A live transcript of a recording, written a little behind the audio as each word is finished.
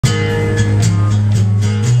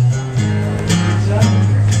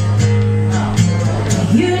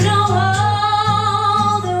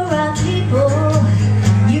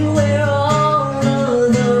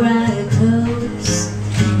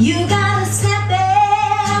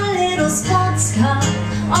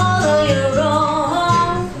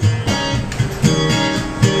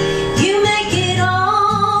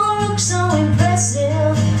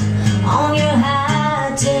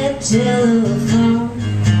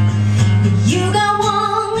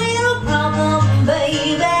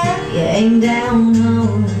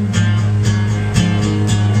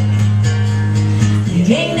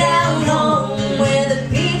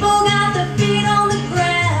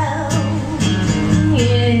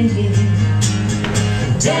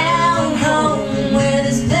Down home where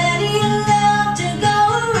there's plenty of love to go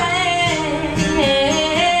around.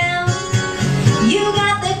 You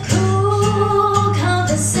got the cool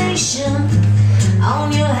conversation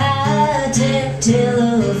on your high-tech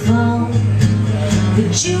telephone,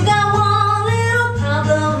 but you got one little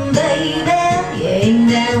problem, baby. You ain't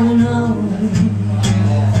down home.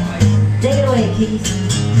 Take it away, Keith.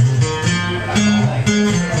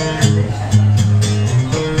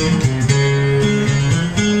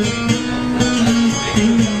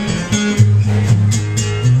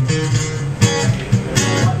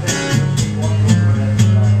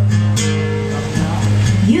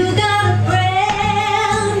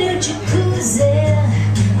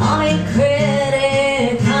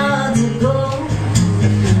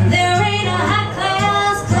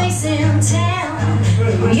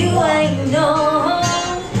 You ain't know.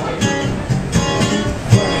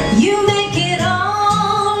 You make it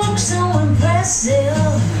all look so impressive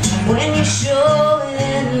when you're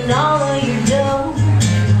showing all of your dough,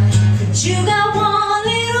 but you got one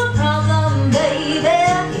little problem, baby.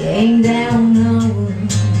 You ain't down home.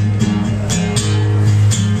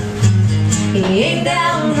 You ain't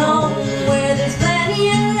down home where there's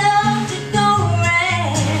plenty of love to go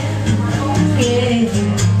around. Yeah.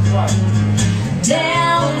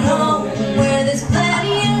 Down home where there's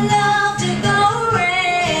plenty of love to go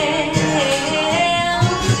around.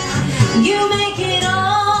 You make it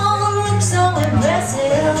all look so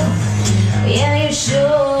impressive. Yeah, you're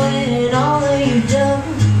showing all of your dough,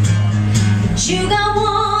 but you got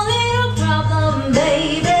one little problem,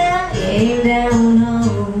 baby. You ain't down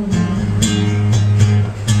home.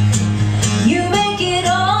 You make it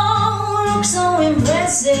all look so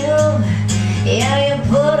impressive. Yeah, you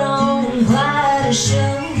put on quite a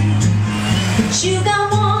show, but you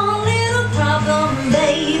got one little problem,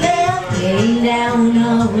 baby. You ain't down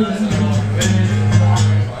home.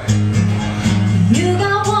 You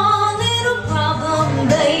got one little problem,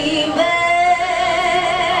 baby.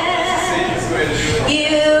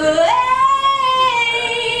 You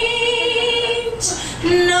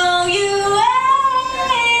ain't, no, you